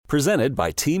Presented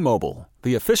by T-Mobile,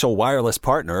 the official wireless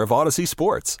partner of Odyssey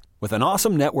Sports. With an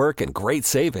awesome network and great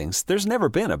savings, there's never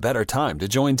been a better time to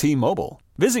join T-Mobile.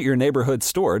 Visit your neighborhood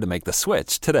store to make the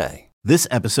switch today. This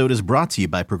episode is brought to you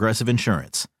by Progressive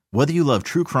Insurance. Whether you love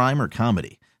true crime or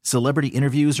comedy, celebrity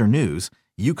interviews or news,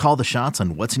 you call the shots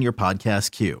on what's in your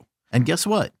podcast queue. And guess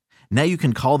what? Now you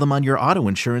can call them on your auto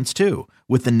insurance too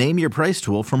with the Name Your Price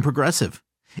tool from Progressive.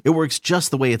 It works just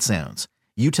the way it sounds.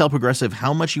 You tell Progressive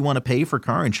how much you want to pay for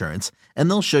car insurance, and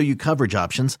they'll show you coverage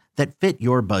options that fit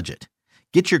your budget.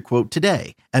 Get your quote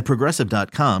today at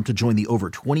Progressive.com to join the over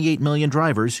 28 million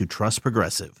drivers who trust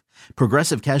Progressive.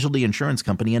 Progressive Casualty Insurance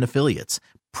Company and Affiliates.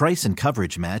 Price and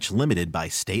coverage match limited by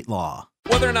state law.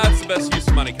 Whether or not it's the best use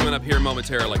of money, coming up here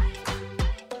momentarily.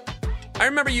 I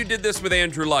remember you did this with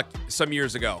Andrew Luck some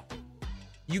years ago.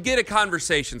 You get a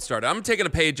conversation started. I'm taking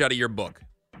a page out of your book.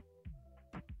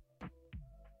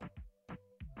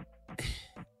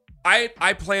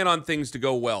 I plan on things to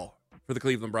go well for the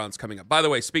Cleveland Browns coming up. By the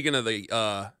way, speaking of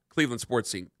the Cleveland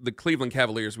sports scene, the Cleveland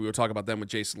Cavaliers, we will talk about them with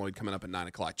Jason Lloyd coming up at 9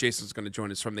 o'clock. Jason's going to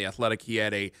join us from The Athletic. He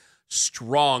had a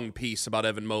strong piece about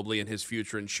Evan Mobley and his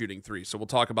future in shooting three. So we'll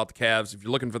talk about the Cavs. If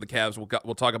you're looking for the Cavs,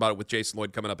 we'll talk about it with Jason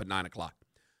Lloyd coming up at 9 o'clock.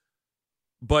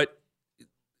 But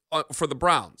for the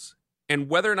Browns, and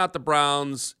whether or not the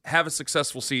Browns have a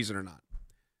successful season or not,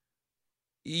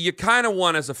 you kind of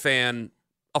want, as a fan,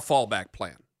 a fallback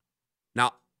plan.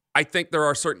 Now, I think there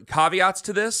are certain caveats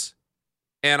to this,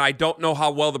 and I don't know how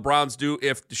well the Browns do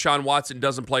if Deshaun Watson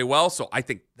doesn't play well, so I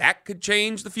think that could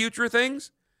change the future of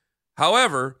things.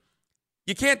 However,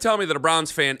 you can't tell me that a Browns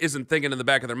fan isn't thinking in the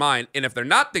back of their mind, and if they're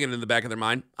not thinking in the back of their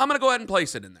mind, I'm going to go ahead and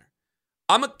place it in there.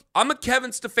 I'm a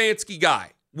Kevin Stefanski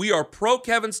guy. We are pro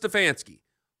Kevin Stefanski.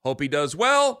 Hope he does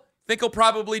well. Think he'll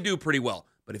probably do pretty well.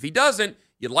 But if he doesn't,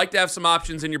 you'd like to have some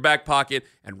options in your back pocket.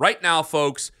 And right now,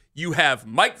 folks, you have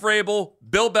Mike Vrabel,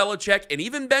 Bill Belichick, and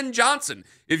even Ben Johnson,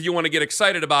 if you want to get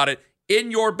excited about it,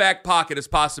 in your back pocket as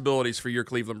possibilities for your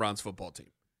Cleveland Browns football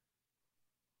team.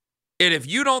 And if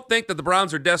you don't think that the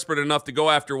Browns are desperate enough to go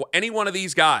after any one of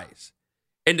these guys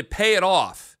and to pay it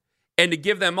off and to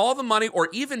give them all the money or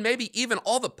maybe even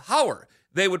all the power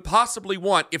they would possibly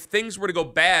want if things were to go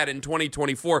bad in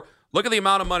 2024, look at the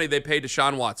amount of money they paid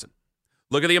Deshaun Watson.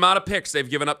 Look at the amount of picks they've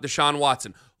given up Deshaun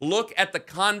Watson. Look at the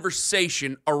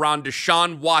conversation around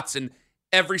Deshaun Watson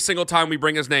every single time we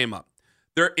bring his name up.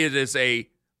 I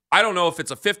don't know if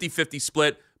it's a 50-50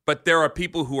 split, but there are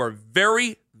people who are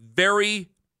very, very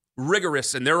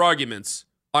rigorous in their arguments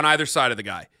on either side of the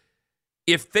guy.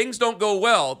 If things don't go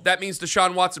well, that means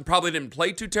Deshaun Watson probably didn't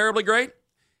play too terribly great.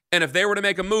 And if they were to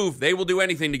make a move, they will do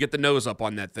anything to get the nose up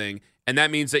on that thing. And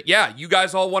that means that, yeah, you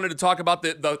guys all wanted to talk about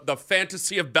the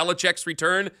fantasy of Belichick's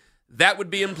return. That would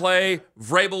be in play.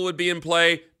 Vrabel would be in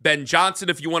play. Ben Johnson,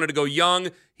 if you wanted to go young,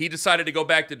 he decided to go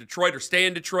back to Detroit, or stay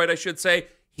in Detroit, I should say.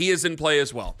 He is in play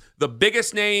as well. The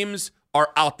biggest names are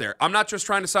out there. I'm not just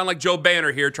trying to sound like Joe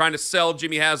Banner here, trying to sell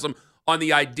Jimmy Haslam on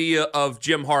the idea of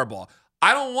Jim Harbaugh.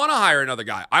 I don't want to hire another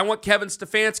guy. I want Kevin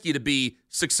Stefanski to be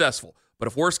successful. But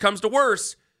if worse comes to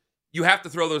worse, you have to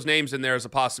throw those names in there as a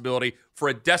possibility for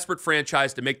a desperate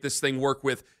franchise to make this thing work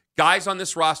with guys on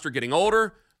this roster getting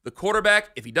older. The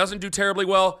quarterback, if he doesn't do terribly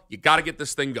well, you got to get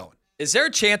this thing going. Is there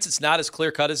a chance it's not as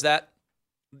clear-cut as that?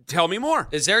 Tell me more.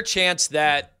 Is there a chance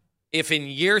that if in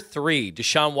year 3,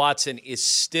 Deshaun Watson is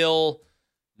still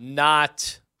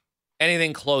not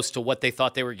anything close to what they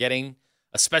thought they were getting,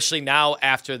 especially now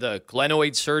after the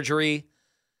glenoid surgery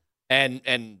and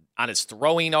on his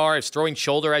throwing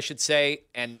shoulder, I should say,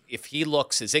 and if he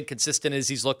looks as inconsistent as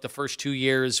he's looked the first 2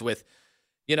 years with,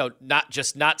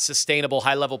 not sustainable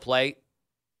high-level play,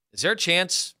 is there a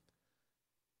chance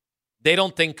they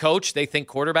don't think coach, they think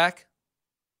quarterback?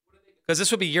 Because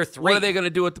this would be year 3. What are they going to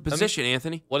do at the position,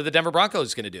 Anthony? What are the Denver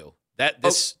Broncos going to do?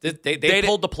 They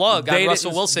pulled the plug on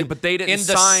Russell Wilson, but they didn't in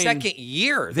the second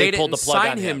year. They pulled the plug on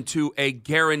him. They didn't sign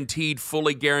him to a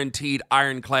fully guaranteed,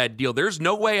 ironclad deal. There's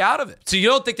no way out of it. So you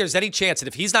don't think there's any chance that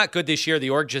if he's not good this year,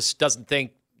 the org just doesn't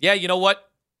think, yeah, you know what?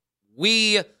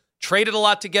 We traded a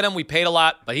lot to get him. We paid a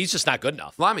lot, but he's just not good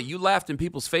enough. Lamy, you laughed in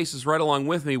people's faces right along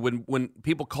with me when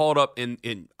people called up,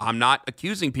 and I'm not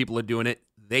accusing people of doing it.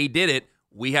 They did it.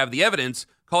 We have the evidence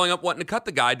calling up wanting to cut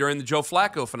the guy during the Joe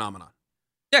Flacco phenomenon.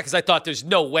 Yeah, because I thought there's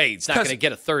no way he's not going to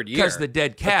get a third year. Because the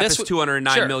dead cap is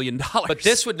 $209 million. But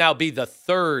this would now be the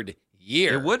third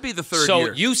year. It would be the third So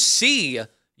year. you see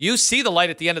the light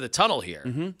at the end of the tunnel here.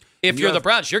 Mm-hmm. If you're the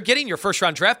Browns, you're getting your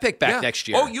first-round draft pick back next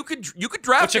year. Oh, you could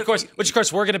draft it. Which of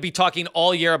course, we're going to be talking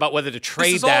all year about whether to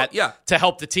trade that to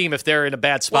help the team if they're in a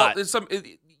bad spot. Well,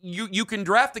 you can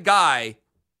draft a guy.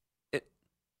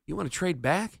 You want to trade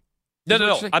back?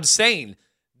 No. I'm saying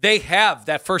they have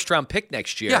that first-round pick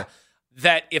next year. Yeah.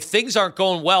 That if things aren't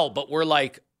going well, but we're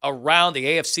like around, the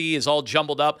AFC is all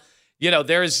jumbled up,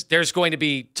 there's going to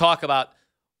be talk about,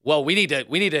 well, we need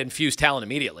to infuse talent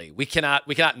immediately. We cannot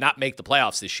not make the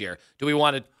playoffs this year. Do we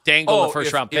want to dangle the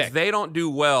first round pick? If they don't do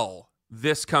well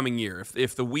this coming year,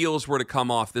 if the wheels were to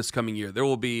come off this coming year, there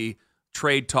will be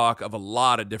trade talk of a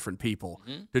lot of different people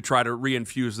to try to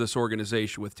reinfuse this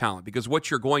organization with talent. Because what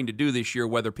you're going to do this year,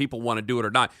 whether people want to do it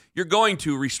or not, you're going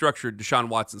to restructure Deshaun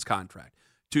Watson's contract.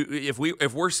 If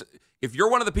you're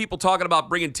one of the people talking about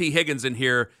bringing T. Higgins in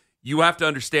here, you have to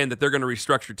understand that they're going to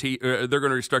restructure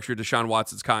Deshaun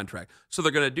Watson's contract. So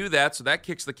they're going to do that. So that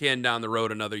kicks the can down the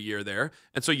road another year there.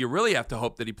 And so you really have to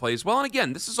hope that he plays well. And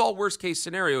again, this is all worst case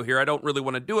scenario here. I don't really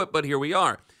want to do it, but here we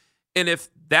are. And if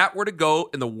that were to go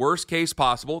in the worst case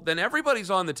possible, then everybody's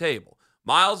on the table.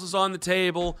 Miles is on the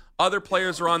table. Other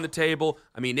players are on the table.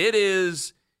 I mean, it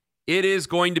is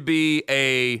going to be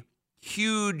a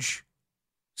huge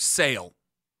sale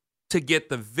to get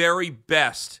the very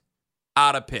best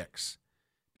out of picks.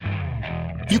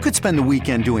 You could spend the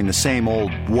weekend doing the same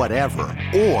old whatever,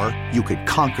 or you could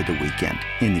conquer the weekend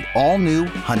in the all-new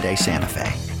Hyundai Santa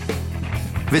Fe.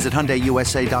 Visit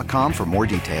HyundaiUSA.com for more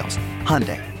details.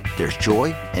 Hyundai, there's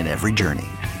joy in every journey.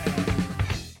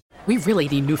 We really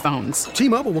need new phones.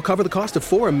 T-Mobile will cover the cost of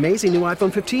 4 amazing new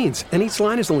iPhone 15s, and each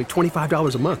line is only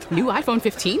 $25 a month. New iPhone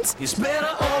 15s? It's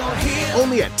better over here.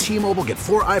 Only at T-Mobile, get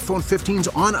 4 iPhone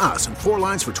 15s on us and 4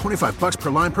 lines for $25 per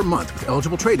line per month with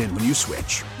eligible trade-in when you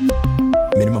switch.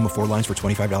 Minimum of 4 lines for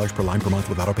 $25 per line per month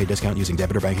with autopay discount using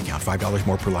debit or bank account. $5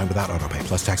 more per line without autopay,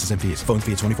 plus taxes and fees. Phone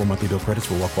fee at 24 monthly bill credits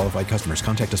for well-qualified customers.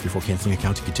 Contact us before canceling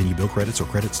account to continue bill credits or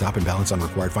credit stop and balance on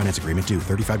required finance agreement due.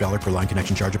 $35 per line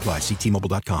connection charge applies. See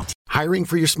T-Mobile.com. Hiring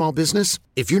for your small business?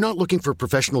 If you're not looking for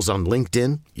professionals on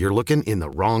LinkedIn, you're looking in the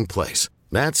wrong place.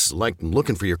 That's like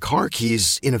looking for your car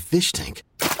keys in a fish tank.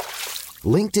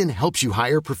 LinkedIn helps you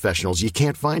hire professionals you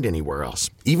can't find anywhere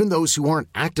else, even those who aren't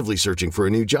actively searching for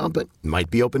a new job but might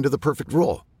be open to the perfect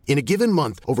role. In a given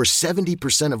month, over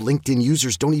 70% of LinkedIn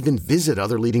users don't even visit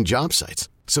other leading job sites.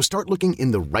 So start looking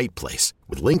in the right place.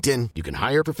 With LinkedIn, you can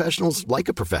hire professionals like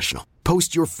a professional.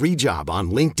 Post your free job on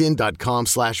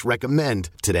linkedin.com/recommend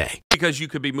today. Because you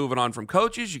could be moving on from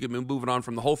coaches, you could be moving on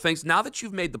from the whole thing. Now that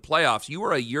you've made the playoffs, you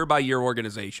are a year-by-year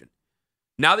organization.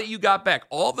 Now that you got back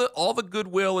all the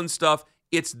goodwill and stuff,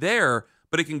 it's there,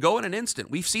 but it can go in an instant.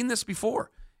 We've seen this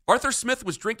before. Arthur Smith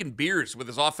was drinking beers with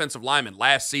his offensive lineman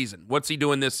last season. What's he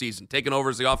doing this season? Taking over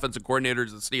as the offensive coordinator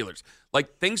of the Steelers.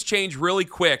 Like, things change really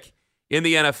quick in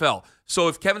the NFL. So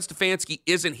if Kevin Stefanski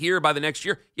isn't here by the next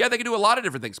year, yeah, they can do a lot of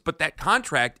different things. But that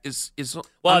contract is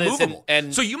unmovable.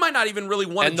 So you might not even really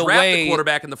want to draft the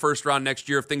quarterback in the first round next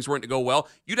year if things weren't to go well.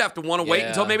 You'd have to want to wait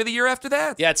until maybe the year after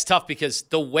that. Yeah, it's tough because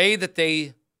the way that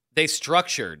they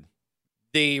structured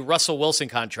the Russell Wilson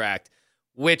contract,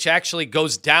 which actually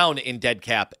goes down in dead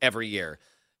cap every year.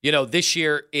 Next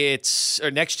year it's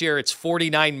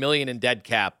 $49 million in dead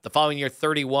cap. The following year,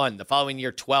 31. The following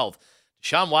year, 12.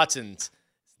 Deshaun Watson's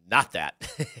not that.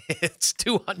 It's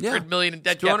 $200 million in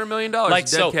dead cap. $200 million in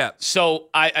dead cap. So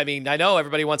I mean, I know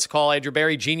everybody wants to call Andrew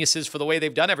Berry geniuses for the way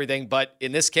they've done everything, but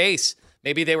in this case,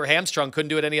 maybe they were hamstrung, couldn't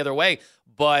do it any other way.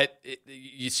 But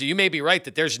so you may be right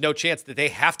that there's no chance that they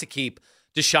have to keep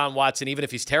Deshaun Watson, even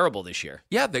if he's terrible this year.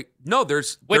 Yeah, there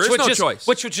is no choice.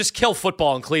 Which would just kill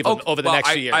football in Cleveland over the next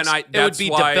few years. It would be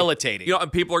debilitating.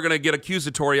 And people are going to get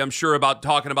accusatory, I'm sure, about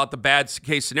talking about the bad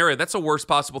case scenario. That's the worst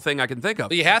possible thing I can think of.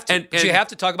 But you have to. You have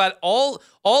to talk about all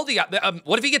the.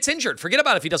 What if he gets injured? Forget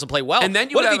about if he doesn't play well. And then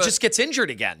what if he just gets injured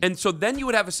again? And so then you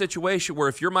would have a situation where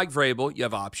if you're Mike Vrabel, you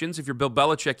have options. If you're Bill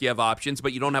Belichick, you have options,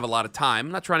 but you don't have a lot of time.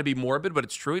 I'm not trying to be morbid, but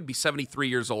it's true. He'd be 73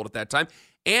 years old at that time.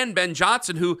 And Ben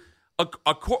Johnson, who.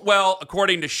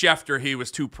 According to Schefter, he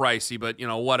was too pricey, but,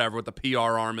 whatever, with the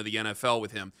PR arm of the NFL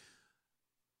with him.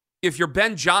 If you're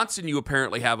Ben Johnson, you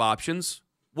apparently have options.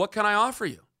 What can I offer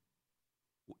you?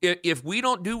 If we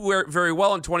don't do very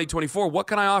well in 2024, what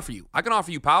can I offer you? I can offer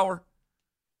you power.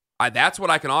 That's what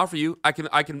I can offer you. I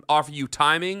can offer you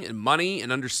timing and money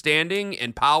and understanding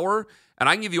and power, and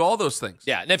I can give you all those things.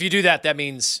 Yeah, and if you do that, that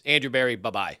means Andrew Berry,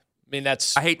 bye-bye. I mean,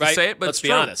 that's I hate to say it, but let's it's be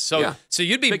true. honest. So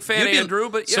you'd be big fan of Andrew,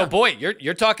 but yeah. So boy,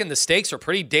 you're talking the stakes are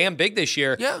pretty damn big this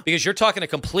year. Yeah. Because you're talking a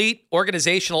complete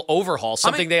organizational overhaul,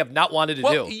 something they have not wanted to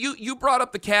do. You brought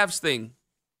up the Cavs thing.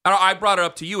 I brought it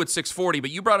up to you at 6:40,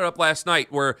 but you brought it up last night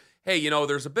where, hey,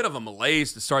 there's a bit of a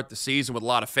malaise to start the season with a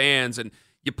lot of fans, and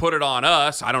you put it on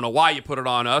us. I don't know why you put it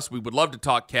on us. We would love to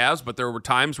talk Cavs, but there were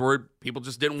times where people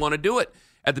just didn't want to do it.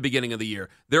 At the beginning of the year,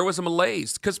 there was a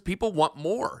malaise because people want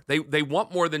more. They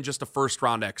want more than just a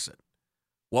first-round exit.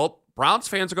 Well, Browns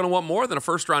fans are going to want more than a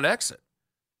first-round exit.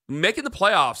 Making the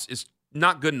playoffs is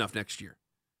not good enough next year.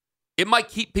 It might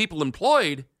keep people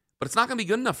employed, but it's not going to be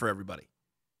good enough for everybody.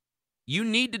 You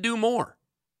need to do more.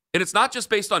 And it's not just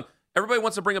based on everybody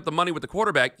wants to bring up the money with the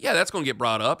quarterback. Yeah, that's going to get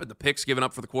brought up, and the picks given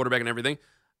up for the quarterback and everything.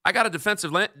 I got a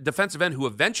defensive end who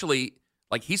eventually,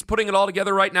 like he's putting it all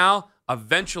together right now,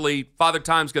 eventually Father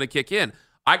Time's going to kick in.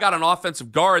 I got an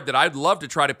offensive guard that I'd love to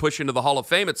try to push into the Hall of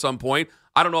Fame at some point.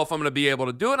 I don't know if I'm going to be able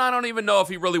to do it. I don't even know if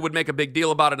he really would make a big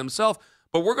deal about it himself,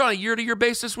 but we're going on a year-to-year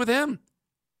basis with him.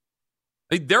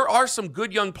 There are some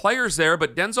good young players there,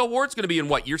 but Denzel Ward's going to be in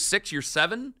what, year 6, year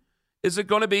 7? Is it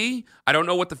going to be? I don't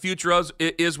know what the future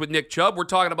is with Nick Chubb. We're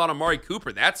talking about Amari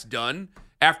Cooper. That's done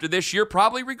after this year,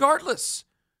 probably regardless.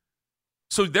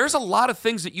 So there's a lot of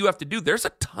things that you have to do. There's a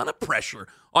ton of pressure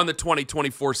on the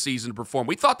 2024 season to perform.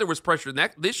 We thought there was pressure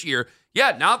this year.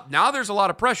 Yeah, now there's a lot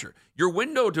of pressure. Your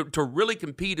window to really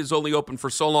compete is only open for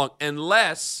so long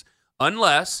unless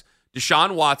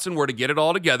Deshaun Watson were to get it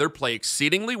all together, play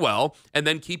exceedingly well, and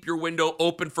then keep your window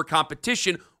open for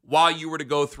competition while you were to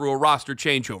go through a roster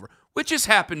changeover, which has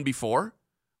happened before,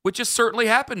 which has certainly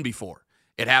happened before.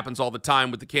 It happens all the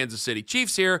time with the Kansas City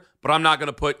Chiefs here, but I'm not going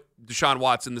to put Deshaun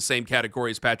Watson in the same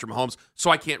category as Patrick Mahomes, so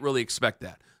I can't really expect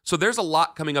that. So there's a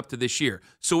lot coming up to this year.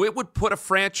 So it would put a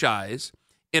franchise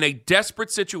in a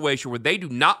desperate situation where they do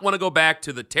not want to go back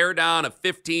to the teardown of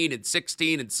 15 and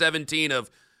 16 and 17 of,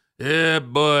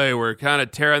 boy, we're kind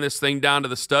of tearing this thing down to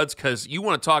the studs, because you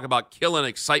want to talk about killing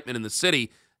excitement in the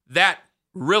city. That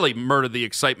really murdered the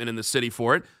excitement in the city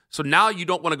for it. So now you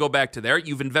don't want to go back to there.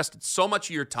 You've invested so much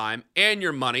of your time and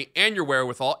your money and your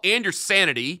wherewithal and your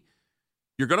sanity.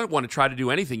 You're going to want to try to do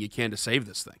anything you can to save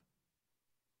this thing.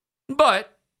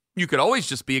 But you could always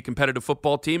just be a competitive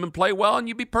football team and play well, and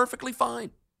you'd be perfectly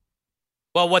fine.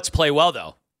 Well, what's play well,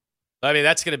 though? I mean,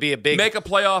 that's going to be a big... Make a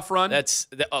playoff run.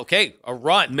 Okay, a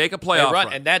run. Make a playoff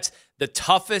run. And that's the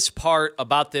toughest part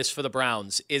about this for the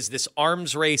Browns, is this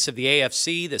arms race of the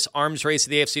AFC, this arms race of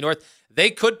the AFC North. They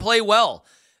could play well.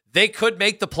 They could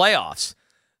make the playoffs.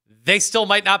 They still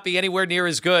might not be anywhere near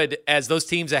as good as those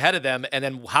teams ahead of them. And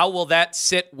then how will that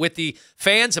sit with the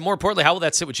fans? And more importantly, how will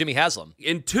that sit with Jimmy Haslam?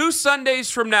 In 2 Sundays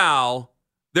from now,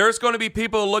 there's going to be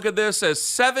people who look at this as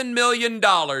 $7 million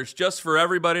just for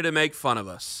everybody to make fun of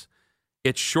us.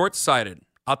 It's short-sighted.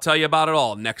 I'll tell you about it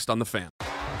all next on The Fan.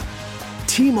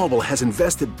 T-Mobile has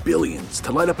invested billions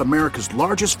to light up America's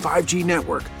largest 5G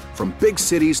network, from big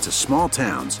cities to small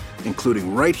towns,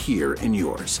 including right here in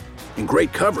yours. And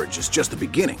great coverage is just the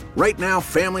beginning. Right now,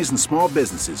 families and small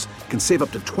businesses can save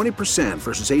up to 20%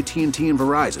 versus AT&T and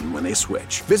Verizon when they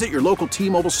switch. Visit your local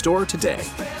T-Mobile store today.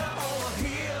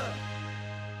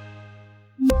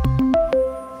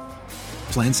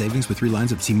 Plan savings with 3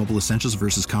 lines of T-Mobile Essentials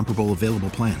versus comparable available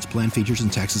plans. Plan features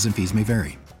and taxes and fees may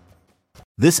vary.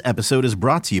 This episode is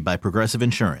brought to you by Progressive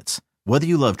Insurance. Whether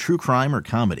you love true crime or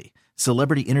comedy,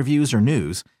 celebrity interviews or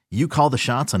news, you call the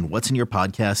shots on what's in your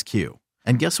podcast queue.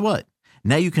 And guess what?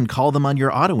 Now you can call them on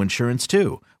your auto insurance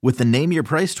too, with the Name Your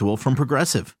Price tool from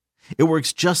Progressive. It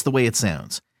works just the way it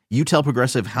sounds. You tell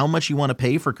Progressive how much you want to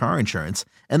pay for car insurance,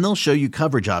 and they'll show you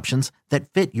coverage options that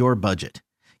fit your budget.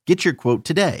 Get your quote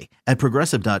today at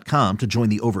Progressive.com to join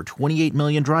the over 28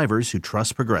 million drivers who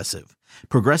trust Progressive.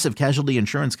 Progressive Casualty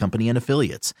Insurance Company and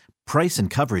Affiliates. Price and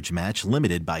coverage match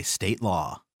limited by state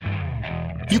law.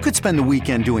 You could spend the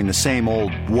weekend doing the same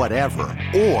old whatever,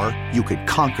 or you could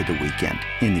conquer the weekend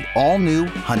in the all-new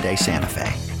Hyundai Santa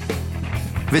Fe.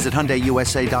 Visit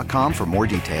HyundaiUSA.com for more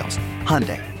details.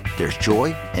 Hyundai, there's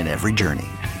joy in every journey.